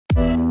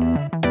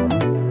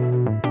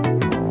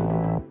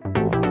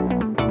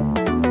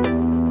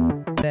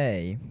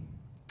Today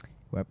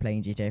we're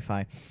playing GTA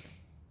 5.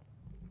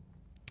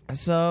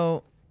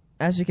 So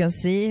as you can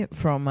see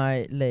from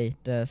my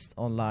latest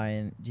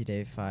online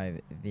GTA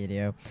 5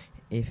 video,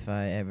 if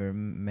I ever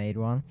made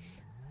one,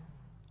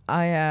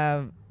 I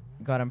have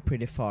gotten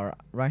pretty far.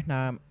 Right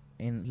now I'm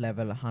in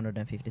level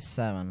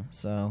 157,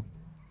 so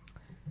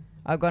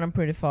I've gotten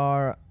pretty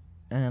far,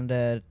 and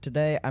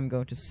today I'm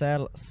going to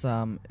sell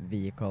some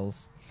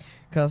vehicles,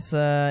 cause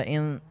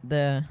in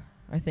the,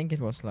 I think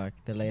it was like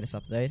the latest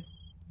update,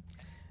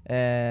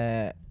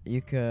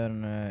 you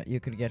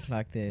could get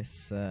like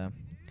this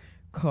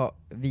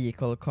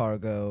vehicle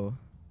cargo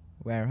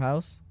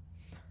warehouse,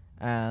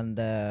 and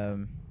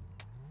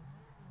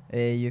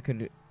you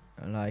could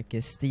like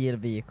steal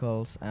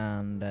vehicles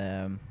and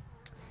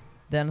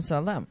then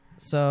sell them.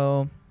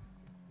 So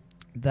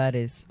that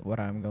is what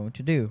I'm going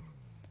to do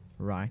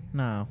right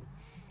now.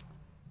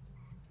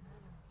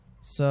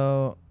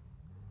 So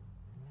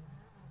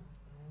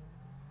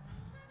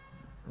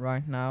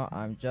right now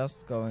I'm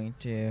just going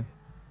to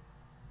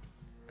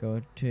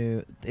go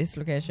to this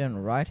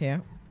location right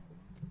here,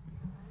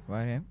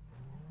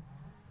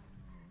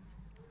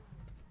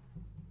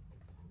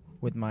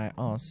 with my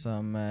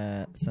awesome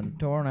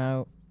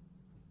Centorno,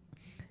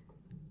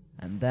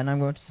 and then I'm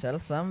going to sell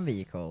some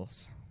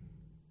vehicles.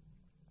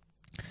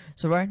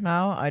 So right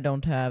now I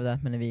don't have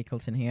that many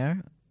vehicles in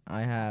here.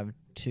 I have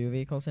 2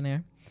 vehicles in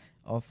here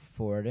of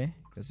 40,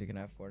 because you can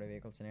have 40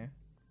 vehicles in here.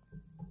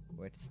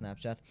 Wait,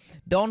 Snapchat.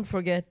 Don't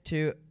forget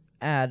to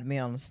add me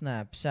on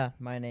Snapchat.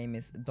 My name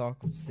is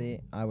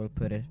Darkofsea. I will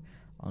put it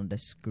on the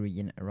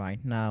screen right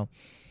now.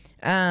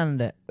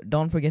 And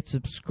don't forget to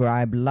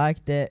subscribe,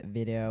 like the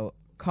video,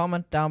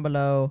 comment down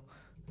below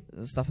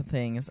stuff and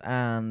things,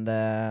 and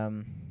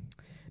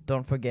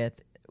don't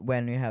forget,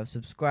 when you have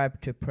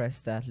subscribed, to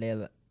press that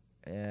little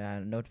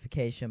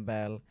notification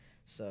bell,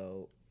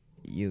 so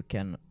you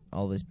can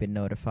always be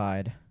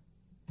notified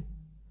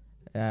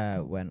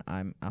when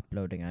I'm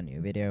uploading a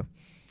new video.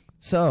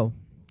 So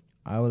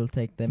I will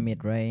take the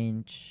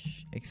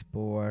mid-range,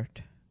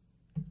 export,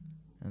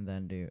 and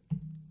then do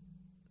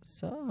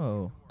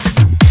so.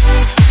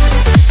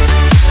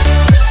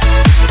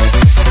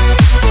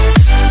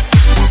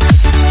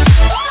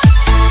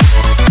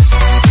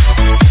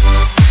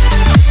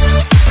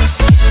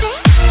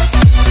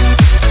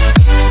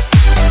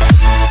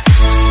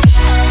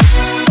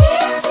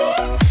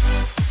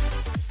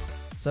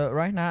 So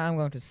right now I'm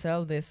going to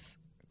sell this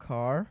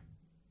car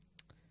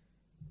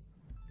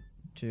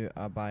to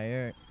a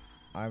buyer.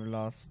 I've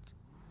lost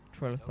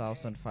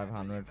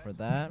 12,500 for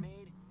that.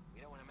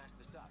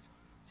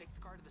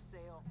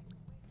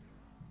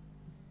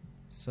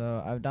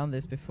 So I've done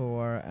this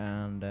before,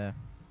 and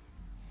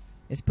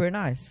it's pretty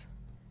nice.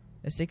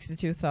 It's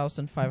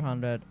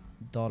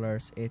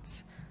 $62,500.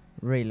 It's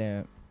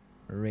really,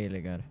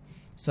 really good.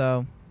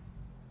 So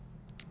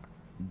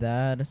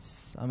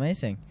that's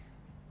amazing.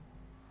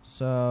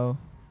 So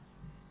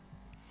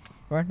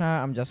right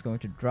now I'm just going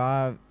to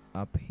drive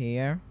up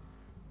here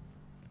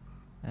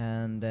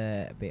and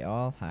be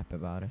all happy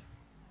about it.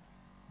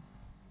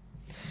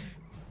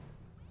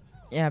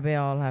 Yeah, be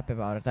all happy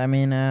about it. I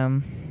mean,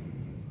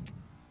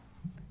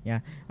 yeah,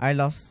 I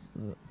lost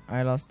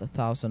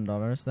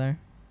 $1,000 there.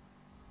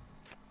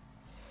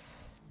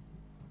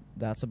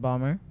 That's a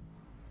bummer.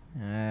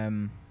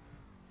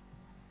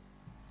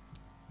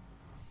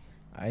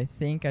 I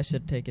think I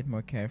should take it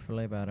more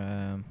carefully, but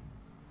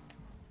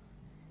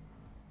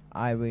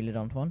I really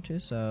don't want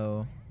to,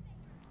 so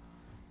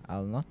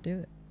I'll not do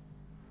it.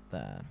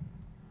 There.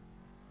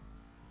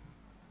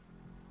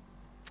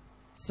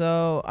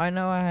 So I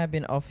know I have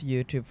been off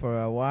YouTube for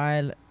a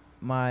while.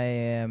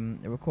 My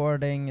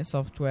recording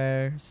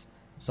softwares,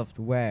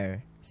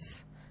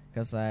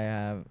 because I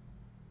have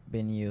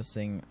been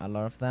using a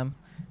lot of them,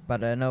 but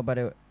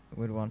nobody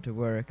would want to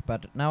work.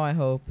 But now I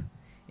hope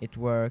it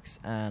works,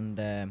 and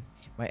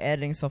my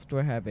editing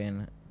software have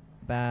been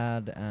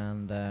bad,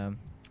 and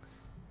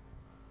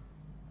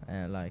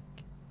like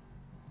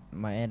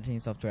my editing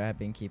software have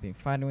been keeping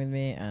fighting with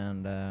me,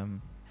 and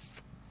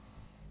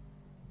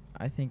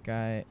I think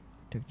I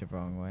took the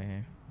wrong way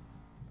here.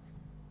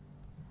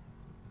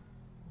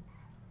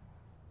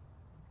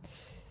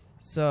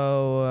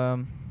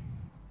 So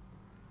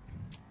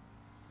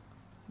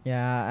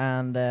yeah,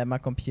 and my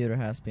computer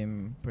has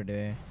been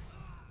pretty,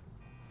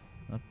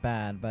 not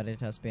bad, but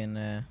it has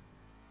been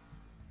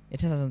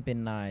it hasn't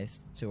been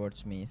nice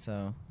towards me.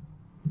 So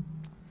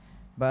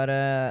but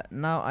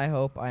now I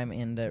hope I'm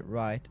in the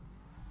right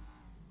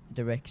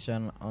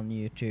direction on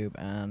YouTube,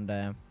 and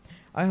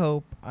I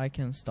hope I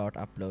can start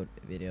upload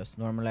videos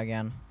normally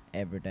again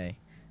every day,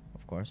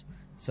 of course.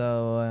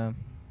 So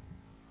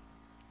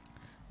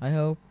I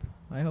hope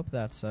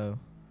that, so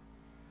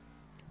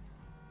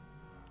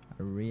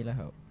I really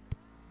hope.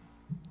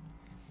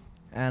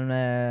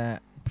 And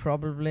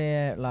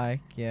probably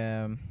like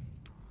the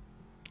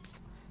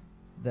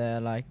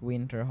like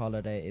winter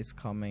holiday is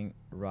coming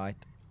right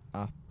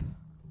up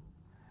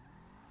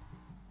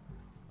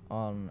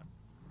on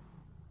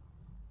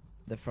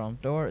the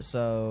front door,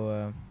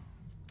 so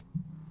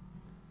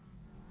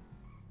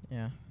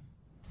yeah.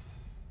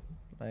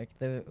 Like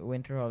the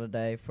winter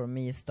holiday for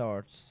me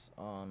starts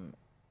on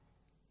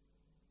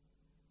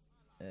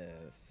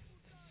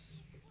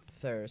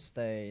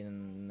Thursday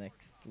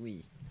next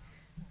week.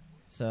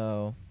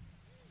 So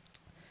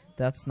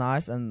that's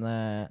nice, and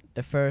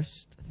the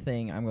first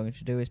thing I'm going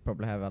to do is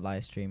probably have a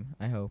live stream,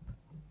 I hope.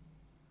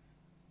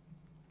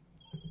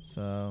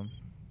 So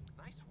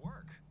Nice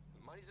work.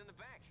 Money's in the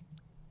bank.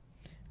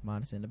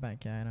 money's in the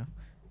bank, yeah, I know.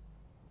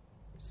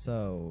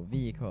 So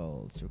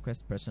vehicles,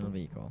 request personal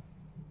vehicle.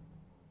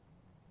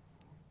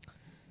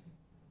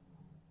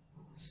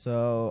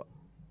 So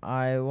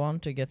I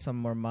want to get some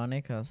more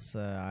money, cause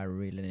I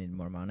really need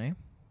more money.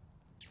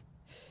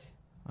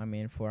 I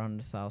mean,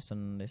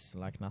 400,000 is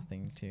like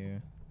nothing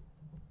to.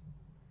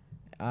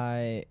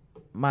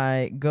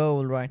 My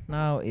goal right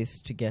now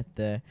is to get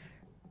the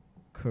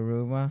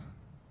Kuruma,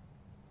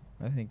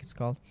 I think it's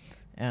called,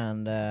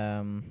 and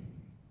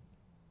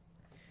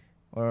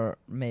or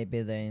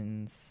maybe the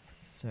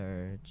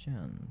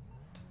Insurgent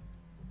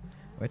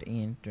with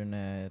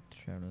internet,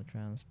 travel,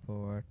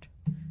 transport,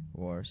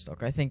 war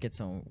stock. I think it's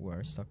on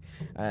war stock.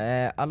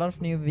 A lot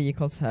of new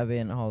vehicles have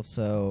been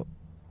also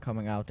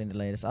coming out in the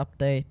latest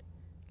update,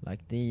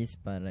 like these,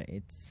 but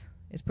it's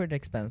pretty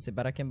expensive,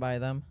 but I can buy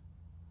them.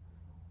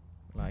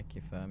 Like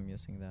if I'm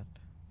using that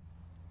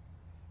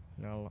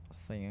little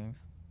thing.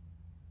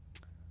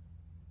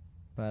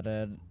 But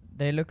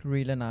they look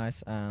really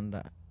nice,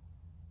 and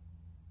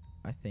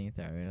I think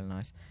they're really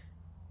nice.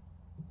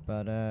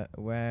 But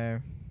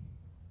where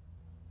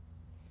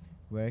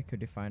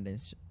could you find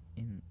this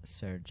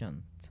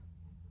Insurgent?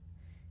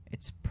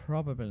 It's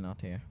probably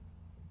not here.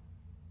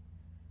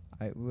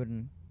 I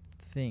wouldn't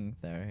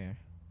think they're here.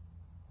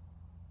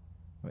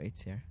 Or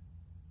it's here.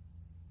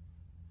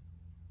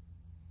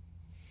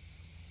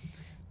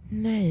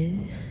 No.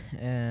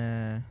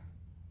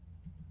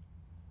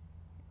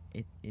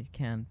 It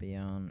can't be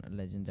on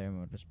Legendary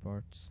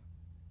Motorsports.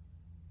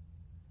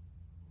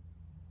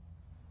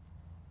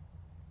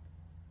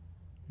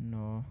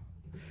 No.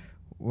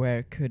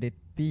 Where could it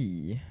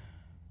be?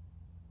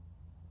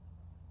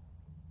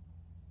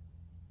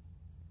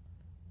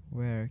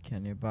 Where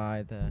can you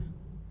buy the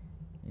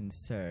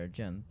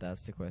Insurgent?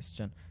 That's the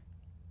question.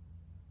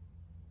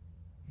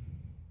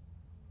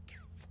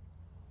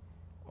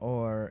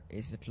 Or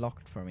is it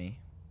locked for me?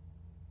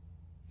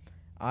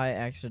 I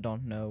actually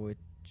don't know which.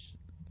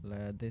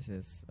 This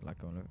is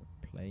like on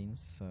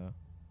planes, so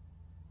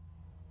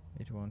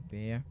it won't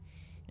be here.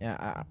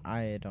 Yeah,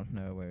 I don't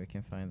know where we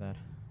can find that.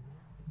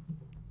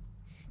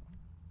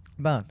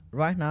 But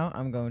right now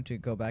I'm going to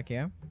go back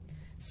here,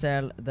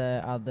 sell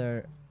the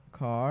other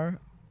car,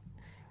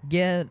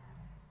 try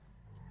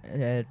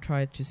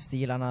to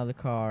steal another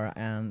car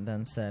and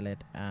then sell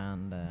it,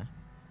 and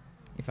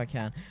if I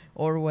can,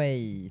 or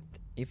wait,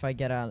 if I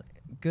get a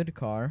good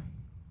car,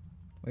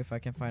 or if I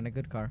can find a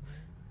good car,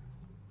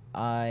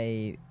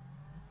 I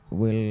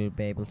will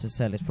be able to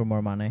sell it for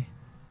more money,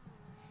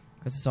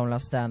 because it's only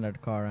a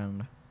standard car,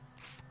 and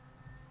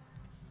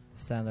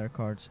standard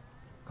cars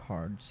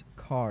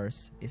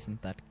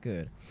isn't that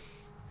good.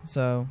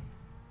 So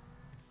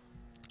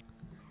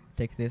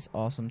take this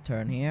awesome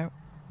turn here,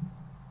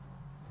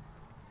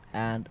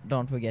 and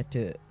don't forget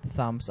to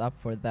thumbs up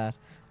for that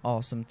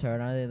awesome turn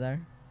I did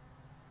there,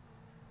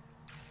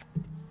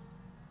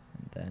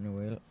 and then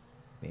we'll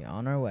be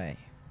on our way.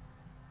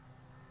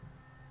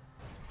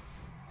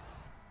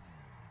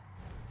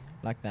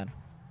 Like that.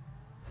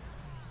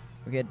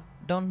 Okay,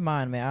 don't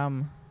mind me.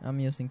 I'm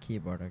using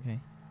keyboard. Okay,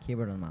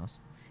 keyboard and mouse.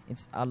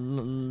 It's a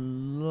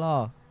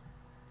lot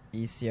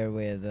easier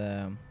with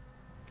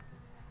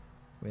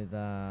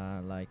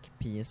like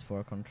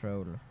PS4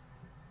 controller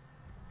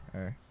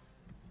and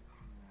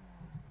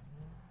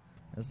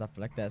stuff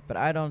like that. But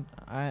I don't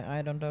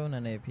own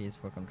any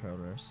PS4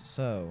 controllers,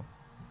 so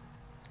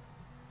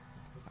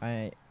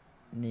I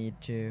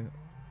need to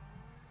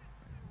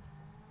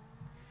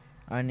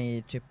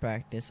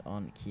practice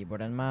on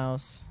keyboard and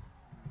mouse.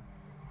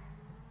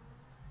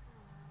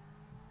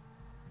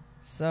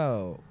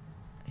 So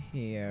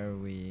here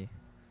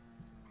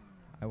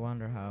I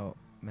wonder how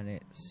many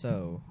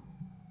so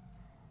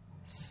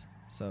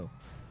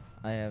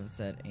I have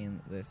said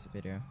in this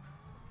video.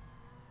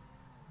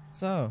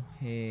 So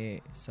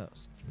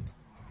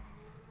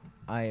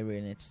I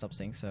really need to stop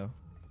saying so.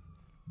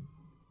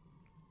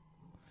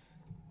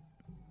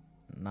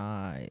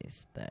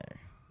 Nice there.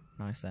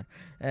 Nice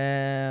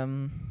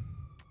there.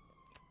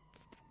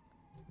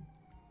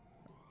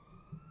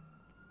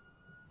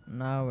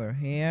 Now we're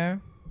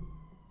here.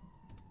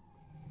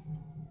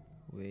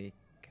 We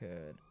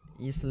could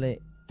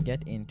easily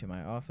get into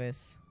my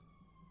office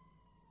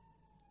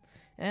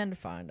and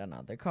find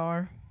another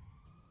car.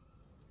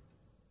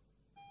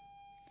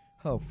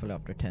 Hopefully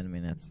after 10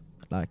 minutes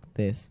like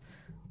this,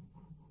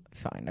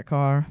 find a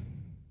car.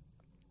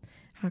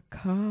 A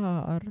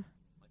car.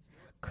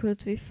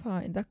 Could we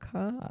find a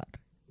car?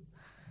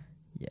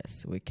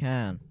 Yes, we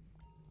can.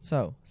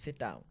 So, sit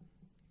down.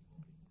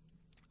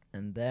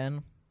 And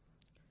then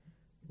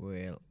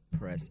We'll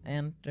press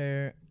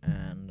enter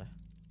and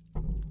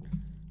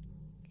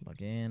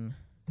log in.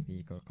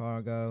 Vehicle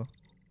cargo.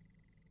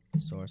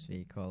 Source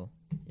vehicle.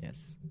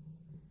 Yes.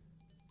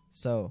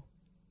 So,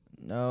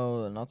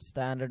 no, not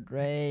standard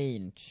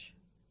range.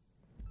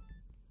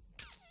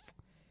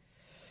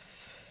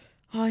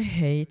 I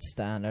hate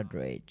standard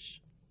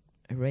range.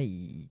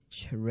 Range.